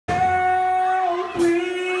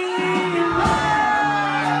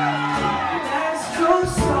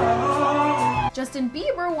Justin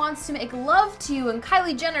Bieber wants to make love to you, and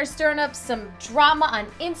Kylie Jenner stirring up some drama on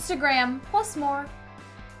Instagram, plus more.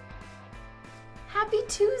 Happy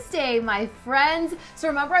Tuesday, my friends. So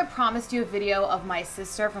remember I promised you a video of my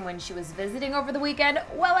sister from when she was visiting over the weekend?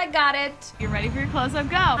 Well, I got it. You ready for your close-up?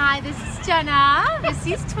 Go. Hi, this is Jenna,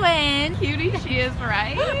 Missy's twin. Cutie she is,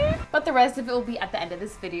 right? But the rest of it will be at the end of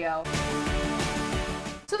this video.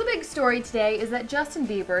 So the big story today is that Justin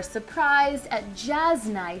Bieber surprised at Jazz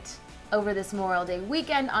Night over this Memorial Day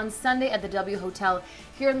weekend on Sunday at the W Hotel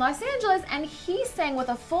here in Los Angeles, and he sang with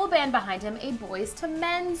a full band behind him a Boyz II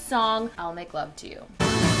Men song, I'll Make Love to You.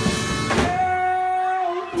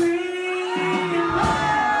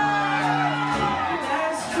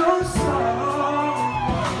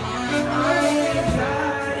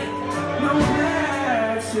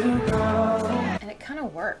 And it kind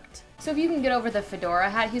of worked. So if you can get over the fedora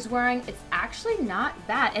hat he's wearing, it's actually not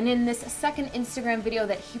bad. And in this second Instagram video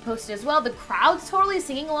that he posted as well, the crowd's totally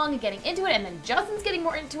singing along and getting into it, and then Justin's getting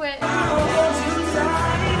more into it.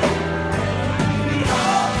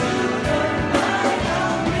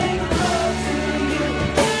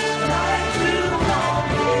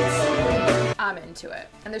 I'm into it.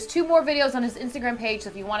 And there's 2 more videos on his Instagram page, so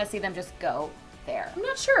if you want to see them, just go there. I'm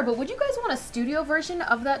not sure, but would you guys want a studio version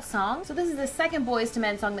of that song? So this is the second Boyz II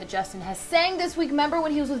Men song that Justin has sang this week. Remember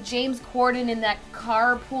when he was with James Corden in that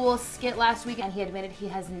carpool skit last week, and he admitted he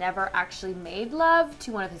has never actually made love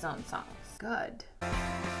to one of his own songs. Good.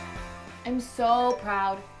 I'm so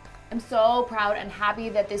proud. I'm so proud and happy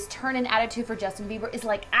that this turn in attitude for Justin Bieber is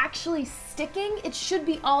like actually sticking. It should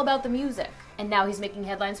be all about the music. And now he's making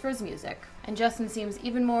headlines for his music. And Justin seems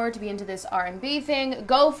even more to be into this R&B thing.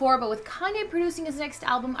 Go for it, but with Kanye producing his next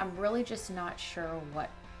album, I'm really just not sure what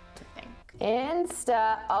to think.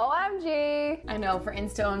 Insta OMG. I know, for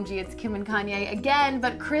Insta OMG, it's Kim and Kanye again,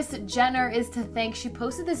 but Kris Jenner is to thank. She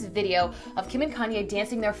posted this video of Kim and Kanye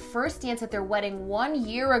dancing their first dance at their wedding 1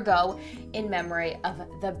 year ago in memory of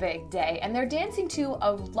the big day. And they're dancing to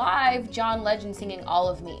a live John Legend singing All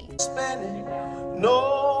of Me. Spinning,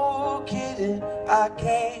 no kidding, I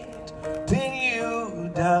can't pin you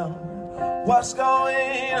down. What's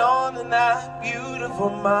going on in that beautiful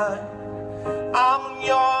mind? I'm on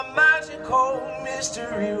your magical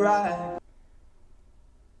mystery ride.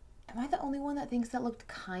 Am I the only one that thinks that looked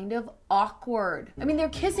kind of awkward? I mean, they're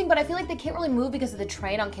kissing, but I feel like they can't really move because of the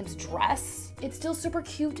train on Kim's dress. It's still super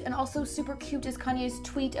cute, and also super cute is Kanye's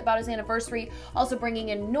tweet about his anniversary, also bringing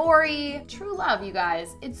in Nori. True love, you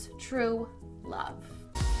guys. It's true love.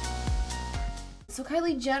 So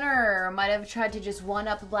Kylie Jenner might have tried to just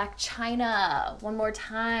one-up Blac Chyna one more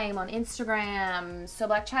time on Instagram. So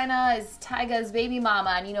Blac Chyna is Tyga's baby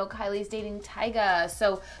mama, and you know Kylie's dating Tyga.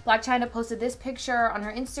 So Blac Chyna posted this picture on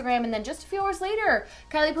her Instagram, and then just a few hours later,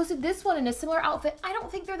 Kylie posted this one in a similar outfit. I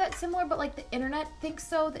don't think they're that similar, but like the internet thinks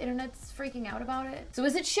so. The internet's freaking out about it. So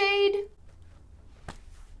is it shade?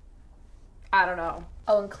 I don't know.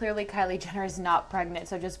 Oh, and clearly Kylie Jenner is not pregnant,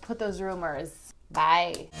 so just put those rumors.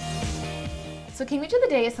 Bye. So King Mitch of the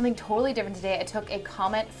Day is something totally different today. I took a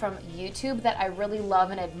comment from YouTube that I really love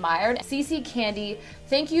and admired. CC Candy,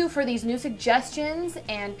 thank you for these new suggestions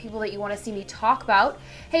and people that you want to see me talk about.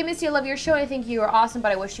 Hey Missy, I love your show and I think you are awesome,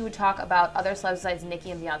 but I wish you would talk about other celebs besides Nicki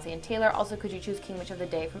and Beyonce and Taylor. Also, could you choose King Mitch of the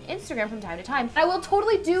Day from Instagram from time to time? I will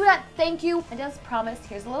totally do that, thank you. And as promised,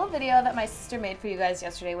 here's a little video that my sister made for you guys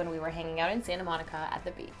yesterday when we were hanging out in Santa Monica at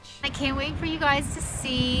the beach. I can't wait for you guys to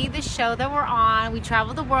see the show that we're on. We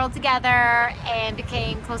traveled the world together and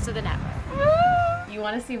became closer than ever. You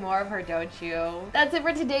want to see more of her, don't you? That's it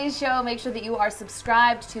for today's show. Make sure that you are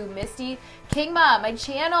subscribed to Misty Kingma, my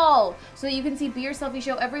channel, so that you can see Be Yourselfie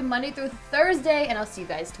show every Monday through Thursday, and I'll see you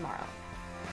guys tomorrow.